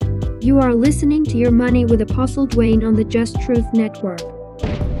You are listening to Your Money with Apostle Dwayne on the Just Truth Network.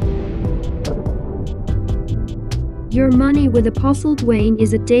 Your Money with Apostle Dwayne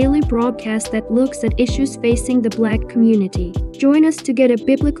is a daily broadcast that looks at issues facing the Black community. Join us to get a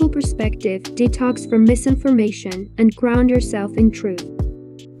biblical perspective, detox from misinformation, and ground yourself in truth.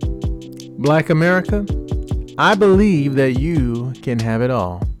 Black America, I believe that you can have it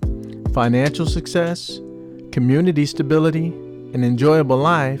all. Financial success, community stability, an enjoyable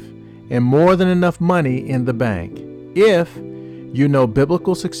life, and more than enough money in the bank, if you know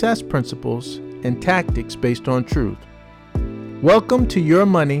biblical success principles and tactics based on truth. Welcome to Your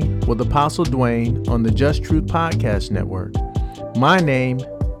Money with Apostle Dwayne on the Just Truth Podcast Network. My name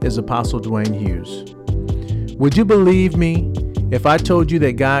is Apostle Dwayne Hughes. Would you believe me if I told you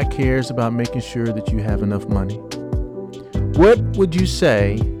that God cares about making sure that you have enough money? What would you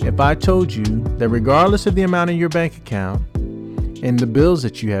say if I told you that regardless of the amount in your bank account and the bills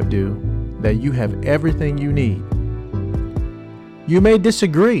that you have due, that you have everything you need? You may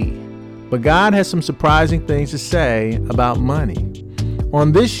disagree, but God has some surprising things to say about money.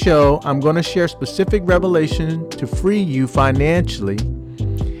 On this show, I'm going to share specific revelation to free you financially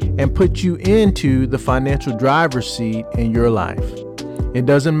and put you into the financial driver's seat in your life. It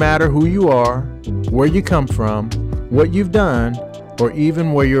doesn't matter who you are, where you come from, what you've done, or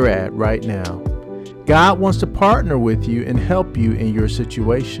even where you're at right now. God wants to partner with you and help you in your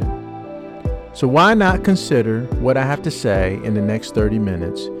situation. So why not consider what I have to say in the next 30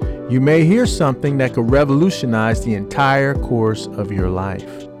 minutes? You may hear something that could revolutionize the entire course of your life.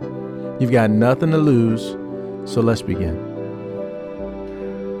 You've got nothing to lose, so let's begin.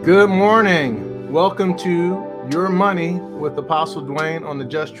 Good morning. Welcome to Your Money with Apostle Dwayne on the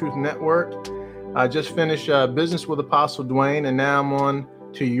Just Truth Network. I just finished Business with Apostle Dwayne, and now I'm on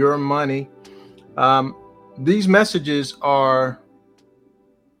to Your Money. These messages are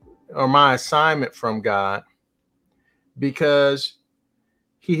my assignment from God, because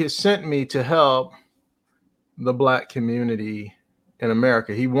He has sent me to help the Black community in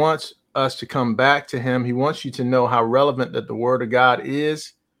America. He wants us to come back to Him. He wants you to know how relevant that the Word of God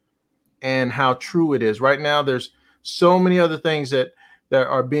is and how true it is. Right now, there's so many other things that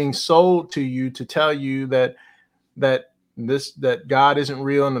are being sold to you to tell you that God isn't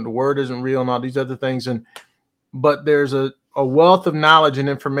real and that the Word isn't real and all these other things. But there's a wealth of knowledge and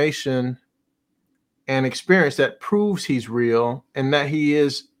information and experience that proves He's real and that He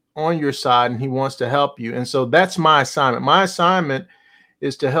is on your side and He wants to help you. And so that's my assignment. My assignment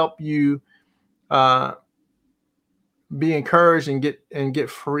is to help you be encouraged and get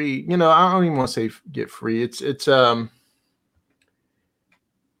free. You know, I don't even want to say get free. It's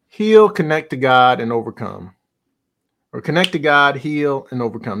heal, connect to God, and overcome. Or connect to God, heal, and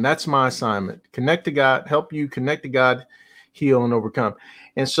overcome. That's my assignment. Connect to God, help you connect to God, heal, and overcome.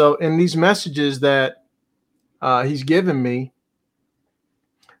 And so in these messages that He's given me,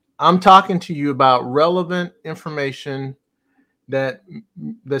 I'm talking to you about relevant information that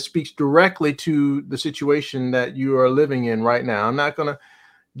speaks directly to the situation that you are living in right now. I'm not going to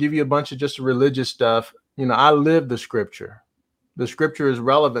give you a bunch of just religious stuff. You know, I live the scripture. The scripture is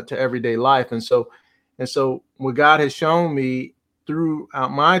relevant to everyday life. And so what God has shown me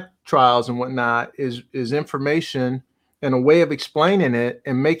throughout my trials and whatnot is information and a way of explaining it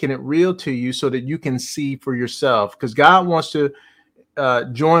and making it real to you so that you can see for yourself. Because God wants to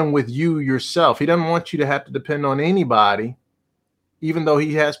join with you yourself. He doesn't want you to have to depend on anybody, even though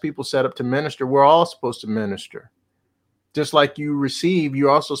He has people set up to minister. We're all supposed to minister. Just like you receive, you're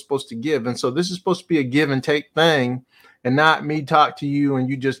also supposed to give. And so this is supposed to be a give and take thing, and not me talk to you and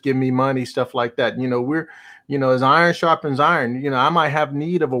you just give me money, stuff like that. You know, as iron sharpens iron, you know, I might have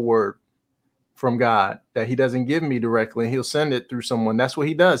need of a word from God that He doesn't give me directly, and He'll send it through someone. That's what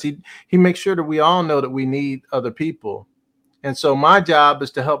He does. He makes sure that we all know that we need other people. And so my job is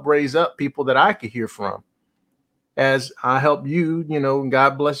to help raise up people that I could hear from. As I help you, you know, and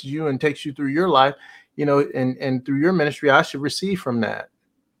God blesses you and takes you through your life, you know, and through your ministry, I should receive from that.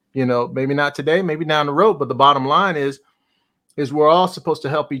 You know, maybe not today, maybe down the road, but the bottom line is we're all supposed to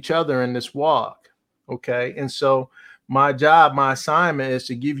help each other in this walk. Okay. And so my job, my assignment is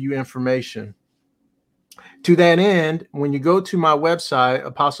to give you information. To that end, when you go to my website,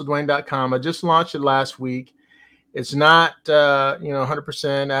 apostledwayne.com, I just launched it last week. It's not,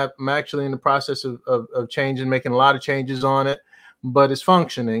 100%. I'm actually in the process of changing, making a lot of changes on it, but it's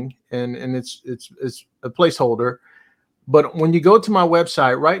functioning and it's a placeholder. But when you go to my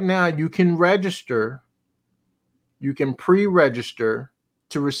website right now, you can register. You can pre-register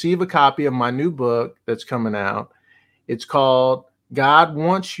to receive a copy of my new book that's coming out. It's called God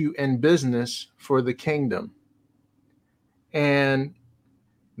Wants You in Business for the Kingdom. And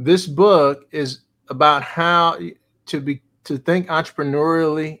This book is about how to think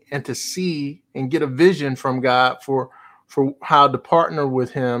entrepreneurially and to see and get a vision from God for how to partner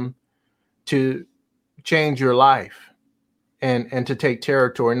with him to change your life and to take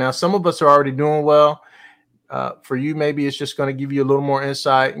territory. Now, some of us are already doing well. For you, maybe it's just going to give you a little more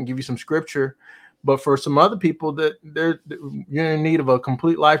insight and give you some scripture. But for some other people, that you're in need of a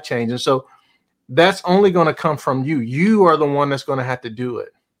complete life change. And so that's only going to come from you. You are the one that's going to have to do it.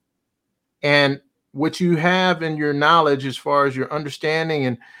 And what you have in your knowledge, as far as your understanding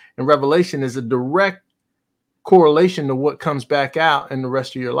and revelation, is a direct correlation to what comes back out in the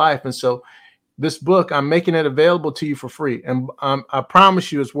rest of your life. And so this book, I'm making it available to you for free. And I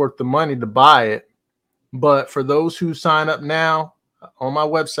promise you it's worth the money to buy it. But for those who sign up now on my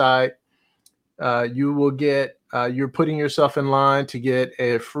website, you will get, you're putting yourself in line to get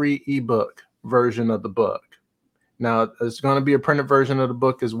a free ebook version of the book. Now, there's going to be a printed version of the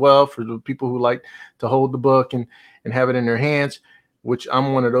book as well for the people who like to hold the book and have it in their hands, which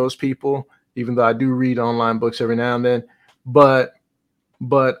I'm one of those people, even though I do read online books every now and then. But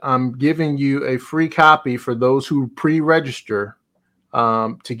I'm giving you a free copy for those who pre-register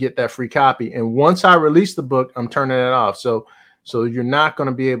to get that free copy. And once I release the book, I'm turning it off. So you're not going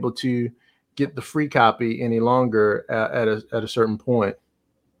to be able to get the free copy any longer at a certain point.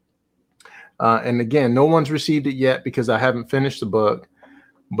 And again, no one's received it yet because I haven't finished the book,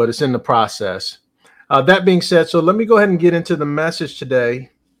 but it's in the process. That being said, so let me go ahead and get into the message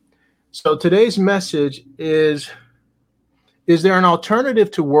today. So today's message is there an alternative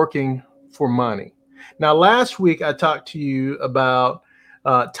to working for money? Now, last week I talked to you about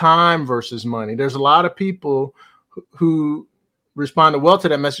time versus money. There's a lot of people who responded well to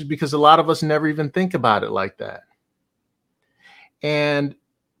that message because a lot of us never even think about it like that. And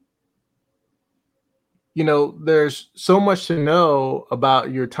you know, there's so much to know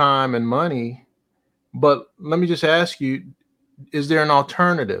about your time and money, but let me just ask you, is there an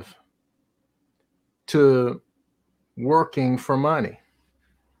alternative to working for money?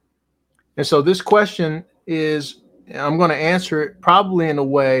 And so this question is, I'm going to answer it probably in a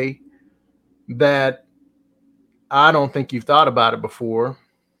way that I don't think you've thought about it before,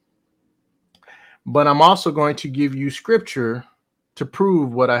 but I'm also going to give you scripture to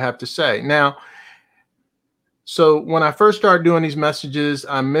prove what I have to say. Now, so when I first started doing these messages,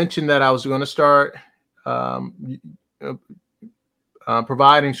 I mentioned that I was going to start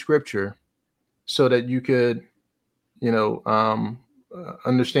providing scripture so that you could,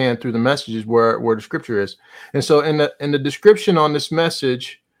 understand through the messages where the scripture is. And so in the description on this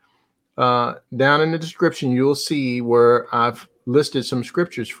message, down in the description, you'll see where I've listed some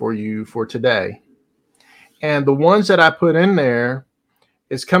scriptures for you for today. And the ones that I put in there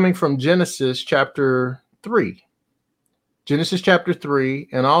is coming from Genesis chapter 3. Genesis chapter 3,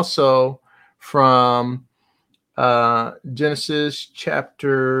 and also from Genesis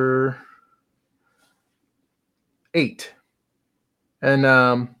chapter 8.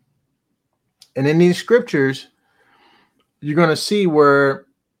 And in these scriptures, you're going to see where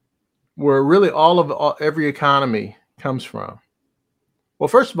really every economy comes from. Well,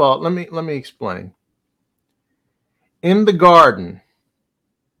 first of all, let me explain. In the garden,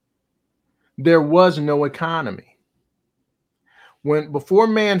 there was no economy. Before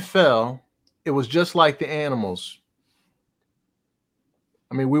man fell, it was just like the animals.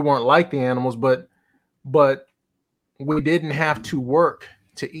 I mean, we weren't like the animals, but we didn't have to work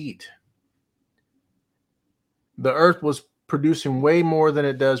to eat. The earth was producing way more than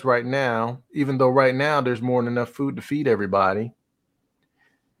it does right now, even though right now there's more than enough food to feed everybody.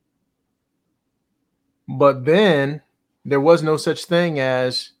 But then there was no such thing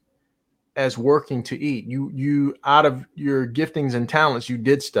as working to eat. You out of your giftings and talents, you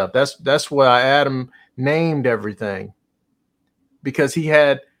did stuff. That's why Adam named everything, because he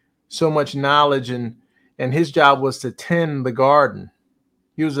had so much knowledge and his job was to tend the garden.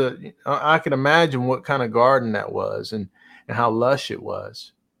 I can imagine what kind of garden that was and how lush it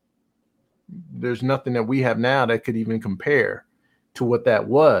was. There's nothing that we have now that could even compare to what that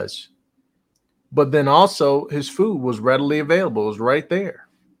was. But then also his food was readily available. It was right there.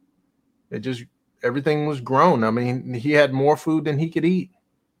 Everything was grown. I mean, he had more food than he could eat.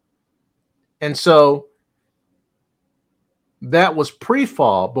 And so that was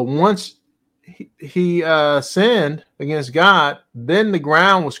pre-fall. But once he sinned against God, then the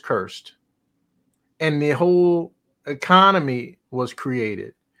ground was cursed. And the whole economy was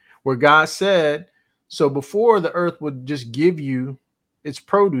created where God said, so before the earth would just give you its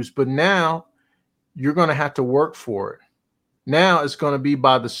produce, but now you're going to have to work for it. Now it's going to be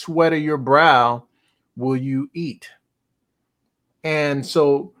by the sweat of your brow will you eat. And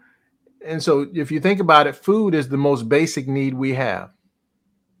so if you think about it, food is the most basic need we have.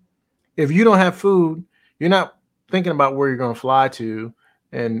 If you don't have food, you're not thinking about where you're going to fly to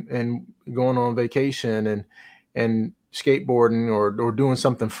and going on vacation and skateboarding or doing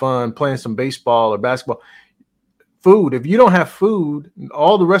something fun, playing some baseball or basketball. Food. If you don't have food,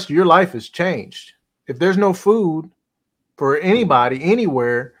 all the rest of your life is changed. If there's no food for anybody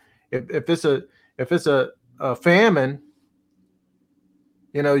anywhere, if it's a famine,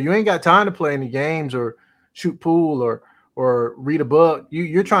 you ain't got time to play any games or shoot pool or read a book.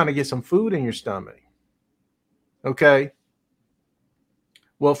 You're trying to get some food in your stomach. Okay.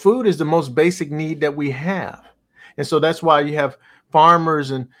 Well, food is the most basic need that we have. And so that's why you have farmers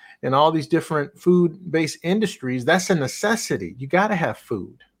and all these different food-based industries. That's a necessity. You got to have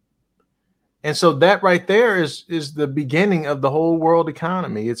food. And so that right there is the beginning of the whole world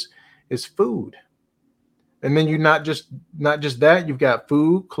economy. It's food. And then you not just that, you've got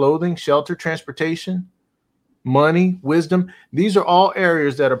food, clothing, shelter, transportation, money, wisdom. These are all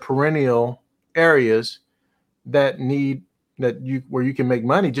areas that are perennial areas that where you can make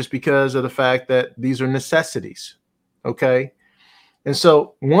money just because of the fact that these are necessities. Okay. And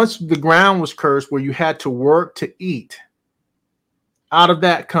so once the ground was cursed where you had to work to eat, out of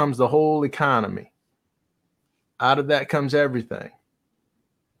that comes the whole economy. Out of that comes everything.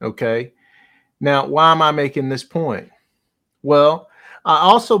 Okay. Now, why am I making this point? Well, I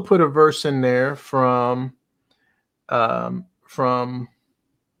also put a verse in there from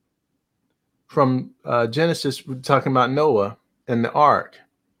Genesis, we're talking about Noah and the ark.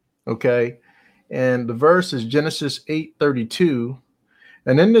 Okay. And the verse is Genesis 8:32.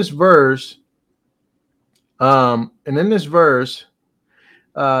 And in this verse, God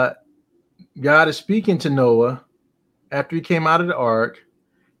is speaking to Noah after he came out of the ark,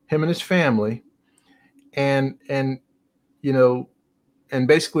 him and his family, and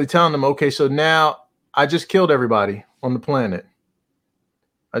basically telling them, okay, so now I just killed everybody on the planet.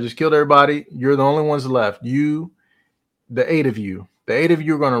 I just killed everybody. You're the only ones left. The eight of you are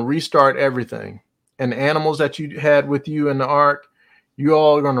going to restart everything. And the animals that you had with you in the ark, you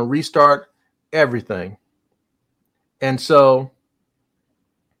all are going to restart everything. And so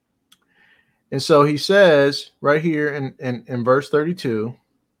he says right here in verse 32,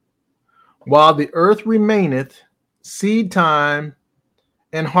 while the earth remaineth, seed time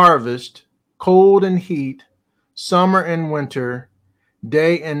and harvest, cold and heat, summer and winter,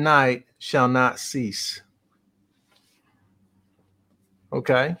 day and night shall not cease.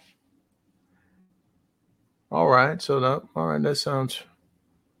 Okay. All right. That sounds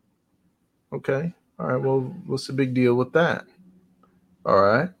okay. All right. Well, what's the big deal with that? All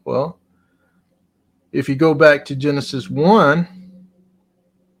right. Well, if you go back to Genesis 1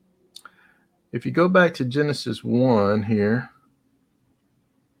 here.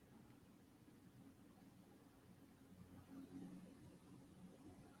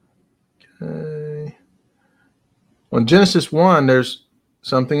 Okay. On Genesis 1, there's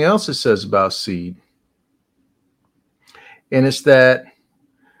something else it says about seed. And it's that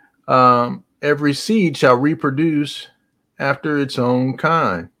every seed shall reproduce after its own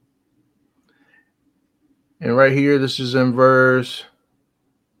kind. And right here, this is in verse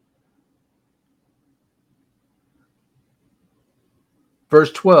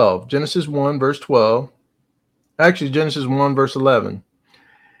 12, Genesis 1, verse 12. Actually, Genesis 1, verse 11.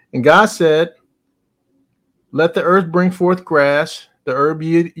 And God said, let the earth bring forth grass, the herb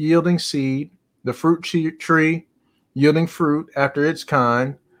yielding seed, the fruit tree yielding fruit after its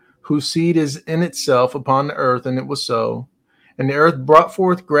kind, whose seed is in itself upon the earth, and it was so. And the earth brought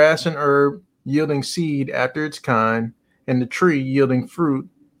forth grass and herb yielding seed after its kind, and the tree yielding fruit,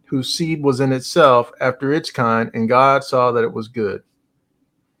 whose seed was in itself after its kind, and God saw that it was good.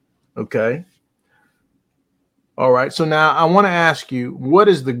 Okay. All right. So now I want to ask you, what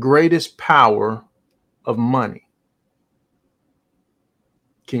is the greatest power of money?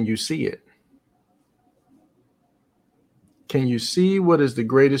 Can you see it? Can you see what is the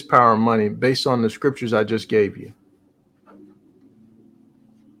greatest power of money based on the scriptures I just gave you?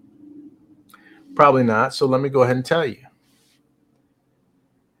 Probably not. So let me go ahead and tell you.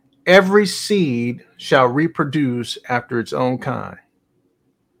 Every seed shall reproduce after its own kind.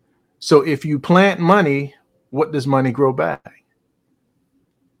 So if you plant money, what does money grow back?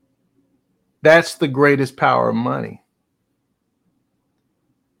 That's the greatest power of money.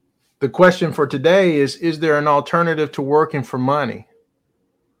 The question for today is there an alternative to working for money?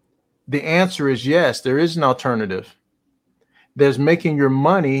 The answer is yes, there is an alternative. There's making your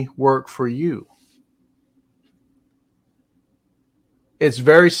money work for you. It's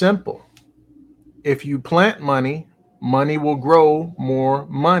very simple. If you plant money, money will grow more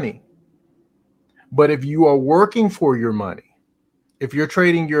money. But if you are working for your money, if you're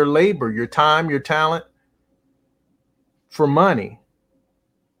trading your labor, your time, your talent for money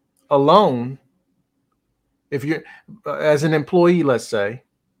alone, if you're as an employee, let's say,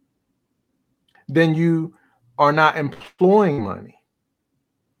 then you are not employing money.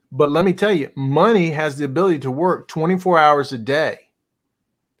 But let me tell you, money has the ability to work 24 hours a day,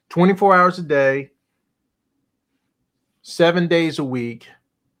 24 hours a day, 7 days a week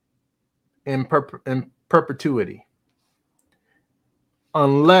in perpetuity,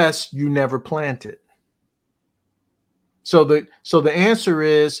 unless you never plant it. So the answer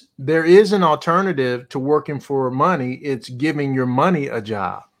is there is an alternative to working for money. It's giving your money a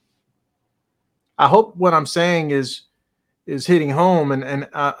job. I hope what I'm saying is hitting home, and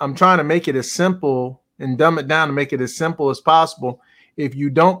I'm trying to make it as simple and dumb it down to make it as simple as possible. If you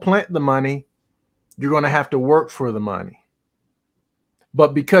don't plant the money, you're going to have to work for the money.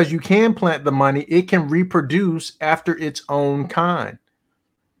 But because you can plant the money, it can reproduce after its own kind.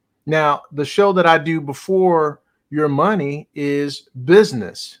 Now, the show that I do before your money is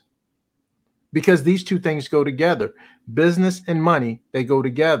business, because these two things go together. Business and money, they go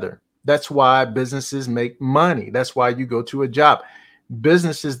together. That's why businesses make money. That's why you go to a job.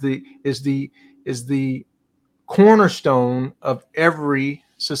 Business is the cornerstone of every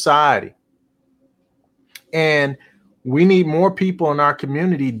society. And we need more people in our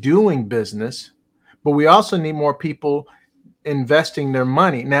community doing business, but we also need more people investing their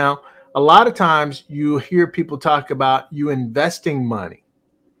money. Now, a lot of times you hear people talk about you investing money,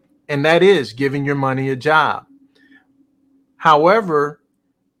 and that is giving your money a job. However,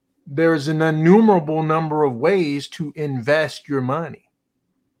 there's an innumerable number of ways to invest your money.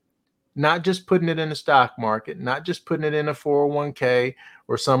 Not just putting it in the stock market, not just putting it in a 401k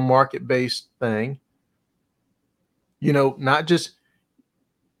or some market-based thing. Not just,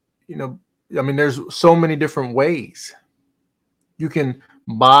 there's so many different ways. You can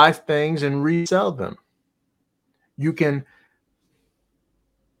buy things and resell them. You can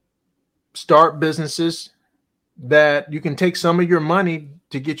start businesses that you can take some of your money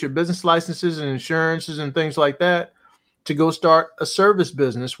to get your business licenses and insurances and things like that to go start a service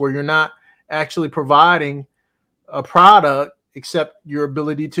business where you're not actually providing a product except your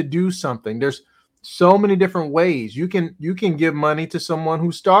ability to do something. There's so many different ways. You can give money to someone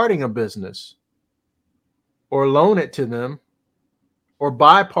who's starting a business, or loan it to them, or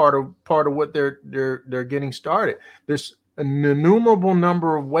buy part of what they're getting started. There's an innumerable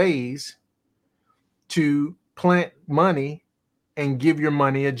number of ways to plant money and give your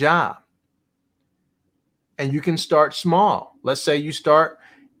money a job. And you can start small. Let's say you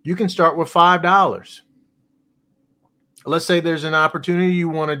can start with $5. Let's say there's an opportunity you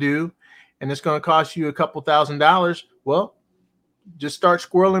want to do, and it's going to cost you a couple $1,000s. Well, just start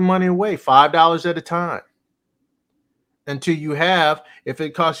squirreling money away, $5 at a time, until you have, if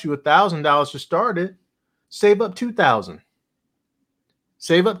it costs you $1,000 to start it, save up $2,000.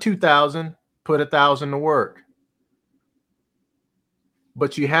 Save up $2,000, put $1,000 to work.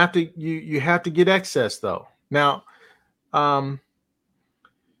 But you have to get excess though. Now,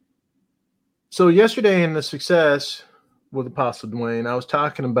 so yesterday in the Success with Apostle Dwayne, I was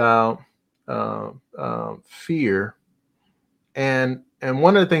talking about fear, and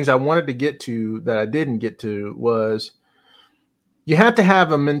one of the things I wanted to get to that I didn't get to was you have to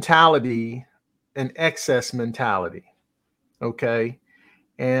have a mentality, an excess mentality. Okay.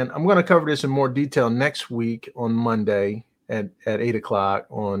 And I'm going to cover this in more detail next week on Monday at 8:00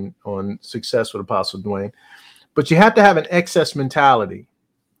 on Success with Apostle Dwayne. But you have to have an excess mentality.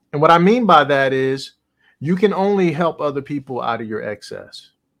 And what I mean by that is you can only help other people out of your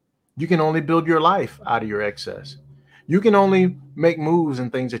excess. You can only build your life out of your excess. You can only make moves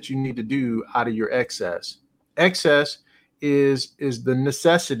and things that you need to do out of your excess. Excess is the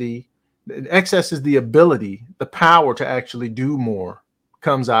necessity. Excess is the ability, the power to actually do more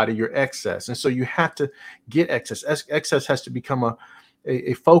comes out of your excess. And so you have to get excess. Excess has to become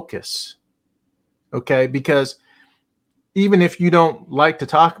a focus. Okay. Because even if you don't like to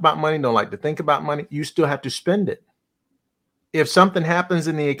talk about money, don't like to think about money, you still have to spend it. If something happens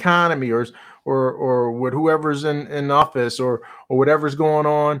in the economy or with whoever's in office or whatever's going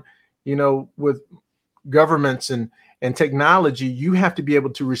on, with governments and technology, you have to be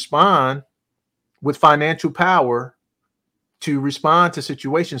able to respond with financial power to respond to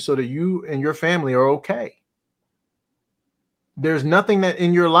situations so that you and your family are okay. There's nothing that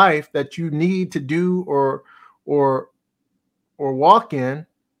in your life that you need to do or walk in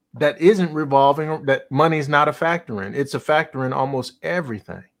that isn't revolving, that money is not a factor in. It's a factor in almost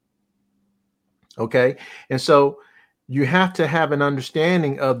everything. Okay. And so you have to have an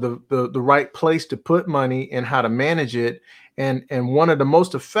understanding of the right place to put money and how to manage it. And one of the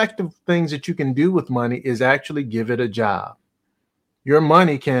most effective things that you can do with money is actually give it a job. Your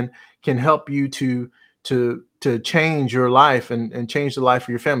money can help you to change your life and change the life of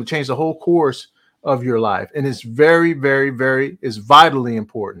your family, change the whole course of your life. And it's very, very, very, is vitally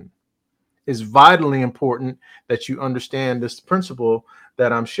important. It's vitally important that you understand this principle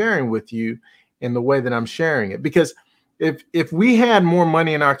that I'm sharing with you in the way that I'm sharing it. Because if we had more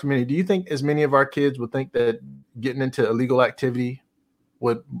money in our community, do you think as many of our kids would think that getting into illegal activity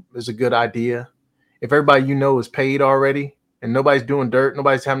is a good idea? If everybody you know is paid already and nobody's doing dirt,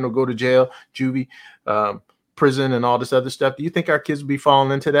 nobody's having to go to jail, juvie, prison, and all this other stuff, do you think our kids would be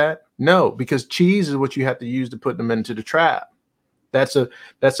falling into that? No, because cheese is what you have to use to put them into the trap. That's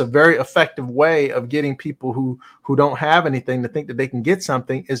a very effective way of getting people who don't have anything to think that they can get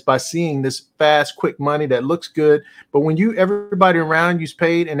something, is by seeing this fast, quick money that looks good. But when everybody around you's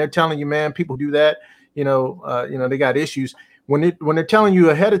paid and they're telling you, man, people do that, they got issues. When they're telling you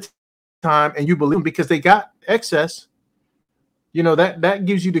ahead of time and you believe them because they got excess, that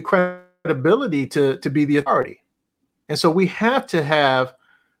gives you the credibility to be the authority. And so we have to have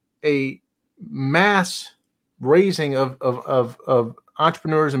a mass raising of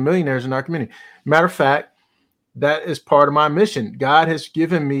entrepreneurs and millionaires in our community. Matter of fact, that is part of my mission. God has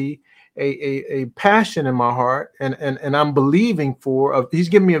given me a passion in my heart, and I'm believing he's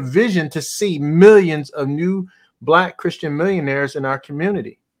given me a vision to see millions of new Black Christian millionaires in our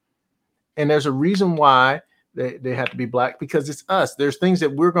community. And there's a reason why they have to be Black, because it's us. There's things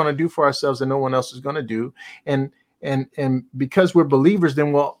that we're going to do for ourselves that no one else is going to do. And because we're believers,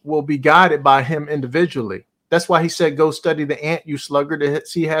 then we'll be guided by him individually. That's why he said, go study the ant, you sluggard. The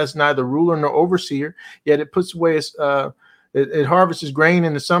sea has neither ruler nor overseer, yet it puts away it harvests its grain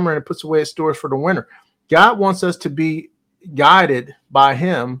in the summer and it puts away its stores for the winter. God wants us to be guided by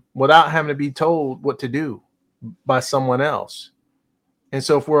him without having to be told what to do by someone else. And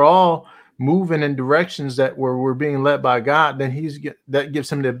so if we're all moving in directions that we're being led by God, then that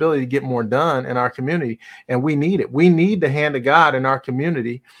gives him the ability to get more done in our community. And we need it. We need the hand of God in our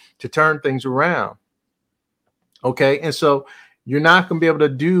community to turn things around. Okay. And so you're not going to be able to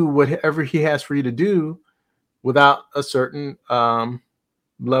do whatever he has for you to do without a certain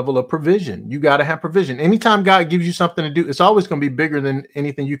level of provision. You got to have provision. Anytime God gives you something to do, it's always going to be bigger than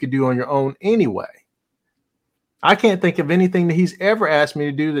anything you could do on your own anyway. I can't think of anything that he's ever asked me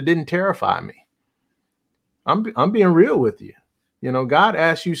to do that didn't terrify me. I'm being real with you. God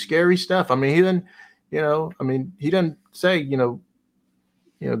asks you scary stuff. I mean, he doesn't say,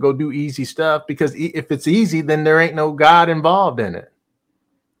 go do easy stuff, because if it's easy, then there ain't no God involved in it.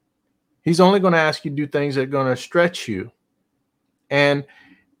 He's only going to ask you to do things that are going to stretch you. And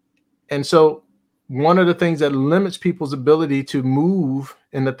so one of the things that limits people's ability to move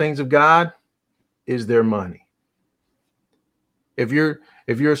in the things of God is their money. If you're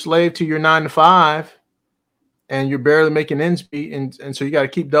a slave to your 9 to 5 and you're barely making ends meet, and so you got to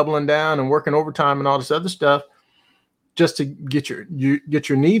keep doubling down and working overtime and all this other stuff just to get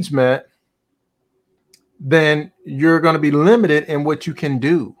your needs met, then you're going to be limited in what you can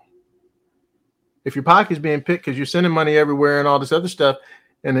do. If your pocket's being picked because you're sending money everywhere and all this other stuff,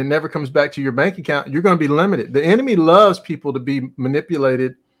 and it never comes back to your bank account, you're going to be limited. The enemy loves people to be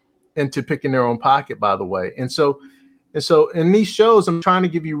manipulated into picking their own pocket, by the way. And so in these shows, I'm trying to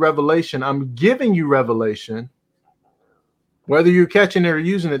give you revelation. I'm giving you revelation. Whether you're catching it or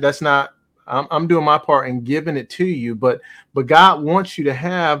using it, that's not, I'm doing my part in giving it to you. But God wants you to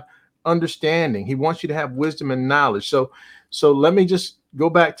have understanding. He wants you to have wisdom and knowledge. So let me just go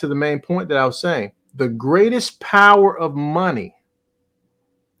back to the main point that I was saying. The greatest power of money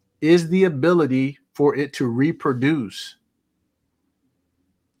is the ability for it to reproduce.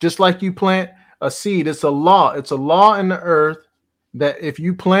 Just like you plant a seed, it's a law. It's a law in the earth that if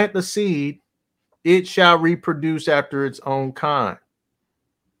you plant the seed, it shall reproduce after its own kind.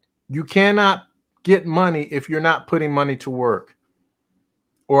 You cannot get money if you're not putting money to work.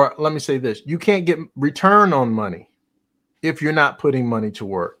 Or let me say this, you can't get return on money if you're not putting money to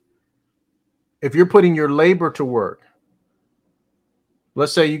work. If you're putting your labor to work,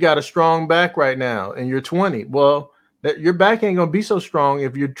 let's say you got a strong back right now and you're 20. Well, your back ain't going to be so strong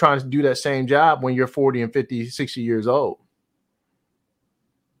if you're trying to do that same job when you're 40 and 50, 60 years old.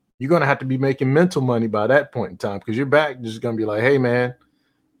 You're going to have to be making mental money by that point in time, because your back is going to be like, hey, man,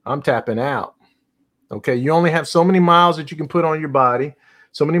 I'm tapping out. Okay. You only have so many miles that you can put on your body,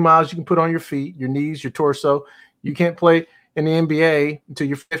 so many miles you can put on your feet, your knees, your torso. You can't play in the NBA until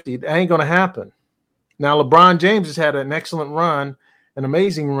you're 50. That ain't going to happen. Now, LeBron James has had an excellent run, an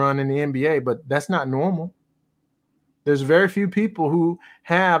amazing run in the NBA, but that's not normal. There's very few people who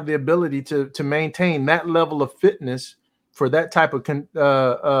have the ability to maintain that level of fitness for that type of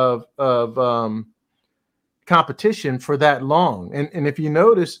competition for that long. And if you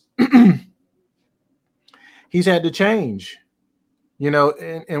notice, he's had to change,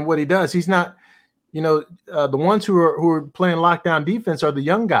 in what he does. He's not, the ones who are playing lockdown defense are the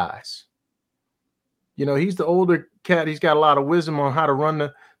young guys. He's the older cat. He's got a lot of wisdom on how to run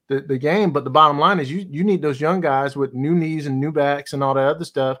the game. But the bottom line is you need those young guys with new knees and new backs and all that other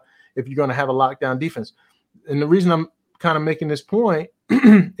stuff if you're going to have a lockdown defense. And the reason I'm kind of making this point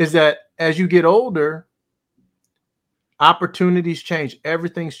is that as you get older, opportunities change.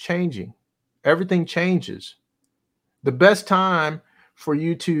 Everything's changing. Everything changes. The best time for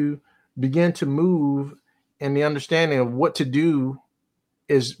you to begin to move in the understanding of what to do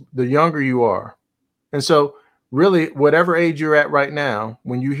is the younger you are. And so really, whatever age you're at right now,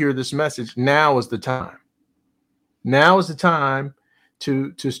 when you hear this message, now is the time. Now is the time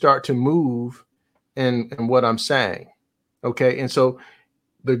to start to move in what I'm saying. Okay. And so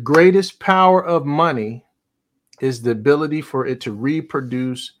the greatest power of money is the ability for it to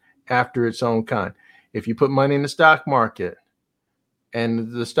reproduce after its own kind. If you put money in the stock market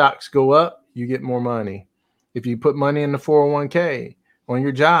and the stocks go up, you get more money. If you put money in the 401k on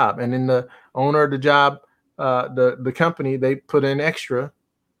your job, and then the owner of the job, the company, they put in extra,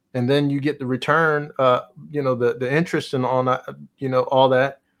 and then you get the return, the interest and all that, all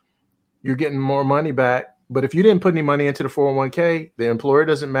that, you're getting more money back. But if you didn't put any money into the 401k, the employer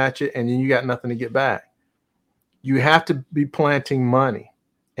doesn't match it, and then you got nothing to get back. You have to be planting money.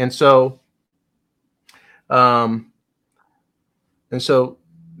 And so, the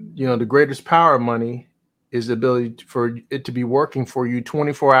greatest power of money is the ability for it to be working for you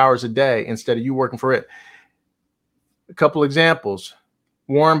 24 hours a day instead of you working for it. A couple examples.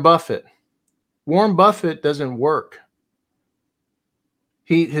 Warren Buffett. Warren Buffett doesn't work.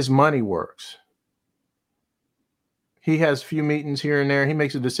 His money works. He has a few meetings here and there. He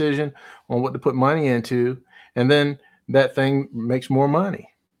makes a decision on what to put money into, and then that thing makes more money.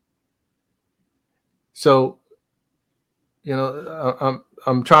 So,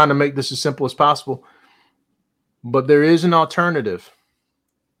 I'm trying to make this as simple as possible, but there is an alternative.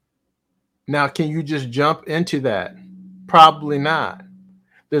 Now, can you just jump into that? Probably not.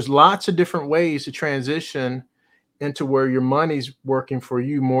 There's lots of different ways to transition into where your money's working for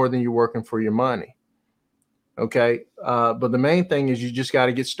you more than you're working for your money. Okay. But the main thing is you just got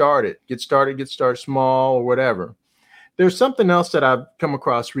to get started small or whatever. There's something else that I've come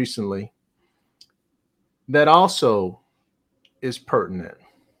across recently that also is pertinent.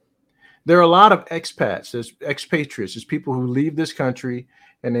 There are a lot of expats, there's expatriates, there's people who leave this country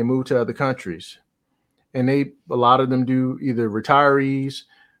and they move to other countries. And a lot of them do either retirees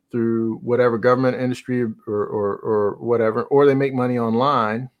through whatever government industry or whatever, or they make money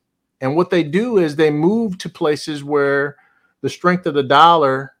online. And what they do is they move to places where the strength of the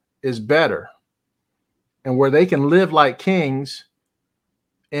dollar is better and where they can live like kings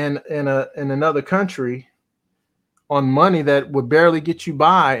in another country on money that would barely get you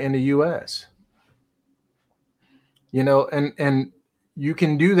by in the US. And you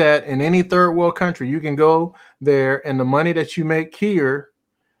can do that in any third world country. You can go there, and the money that you make here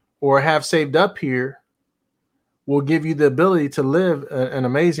or have saved up here will give you the ability to live an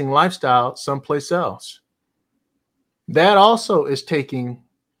amazing lifestyle someplace else. That also is taking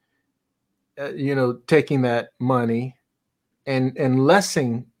that money and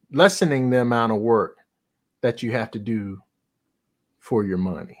lessening the amount of work that you have to do for your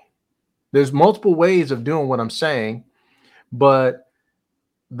money. There's multiple ways of doing what I'm saying, but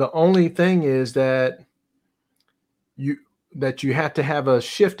the only thing is that you have to have a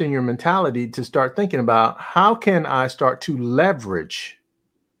shift in your mentality to start thinking about, how can I start to leverage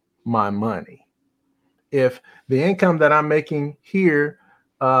my money? If the income that I'm making here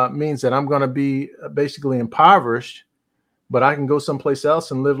means that I'm going to be basically impoverished, but I can go someplace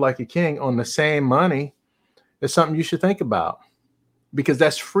else and live like a king on the same money, it's something you should think about, because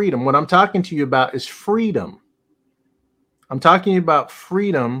that's freedom. What I'm talking to you about is freedom. I'm talking about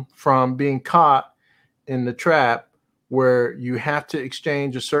freedom from being caught in the trap where you have to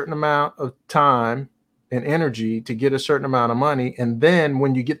exchange a certain amount of time and energy to get a certain amount of money. And then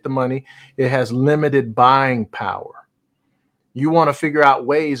when you get the money, it has limited buying power. You want to figure out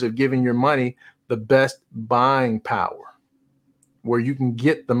ways of giving your money the best buying power, where you can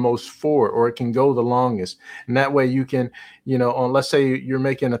get the most for it, or it can go the longest. And that way you can, let's say you're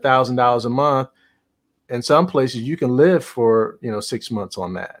making $1,000 a month. In some places you can live for, 6 months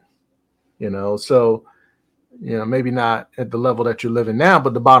on that, so, maybe not at the level that you're living now,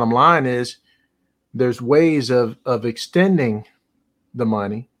 but the bottom line is there's ways of extending the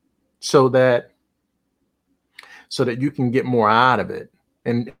money so that you can get more out of it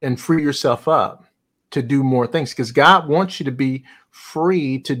and free yourself up to do more things, because God wants you to be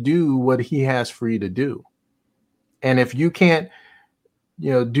free to do what he has for you to do. And if you can't,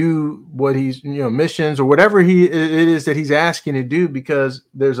 do what he's, missions or whatever it is that he's asking you to do because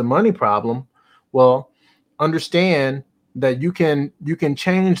there's a money problem, well, understand that you can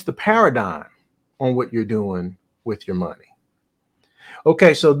change the paradigm on what you're doing with your money.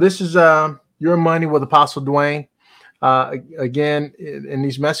 Okay, so this is Your Money with Apostle Dwayne. Again, in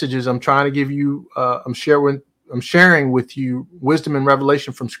these messages, I'm trying to give you, I'm sharing with you wisdom and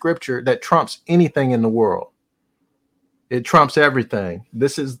revelation from Scripture that trumps anything in the world. It trumps everything.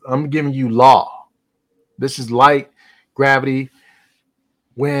 I'm giving you law. This is light, gravity,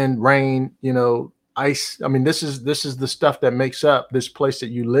 wind, rain, ice. I mean, this is the stuff that makes up this place that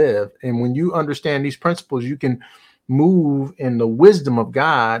you live. And when you understand these principles, you can move in the wisdom of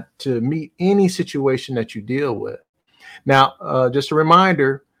God to meet any situation that you deal with. Now, just a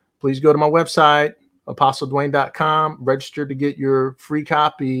reminder, please go to my website, apostledwayne.com, register to get your free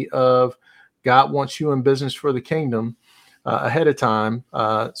copy of God Wants You in Business for the Kingdom ahead of time,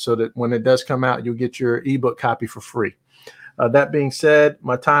 so that when it does come out, you'll get your ebook copy for free. That being said,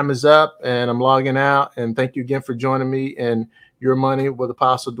 my time is up and I'm logging out. And thank you again for joining me in Your Money with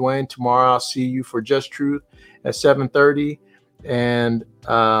Apostle Dwayne. Tomorrow, I'll see you for Just Truth at 7:30 and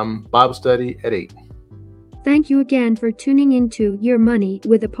Bible study at 8. Thank you again for tuning into Your Money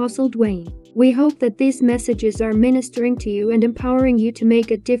with Apostle Dwayne. We hope that these messages are ministering to you and empowering you to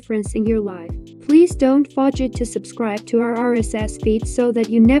make a difference in your life. Please don't forget to subscribe to our RSS feed so that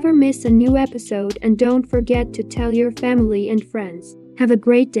you never miss a new episode, and don't forget to tell your family and friends. Have a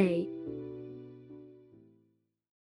great day.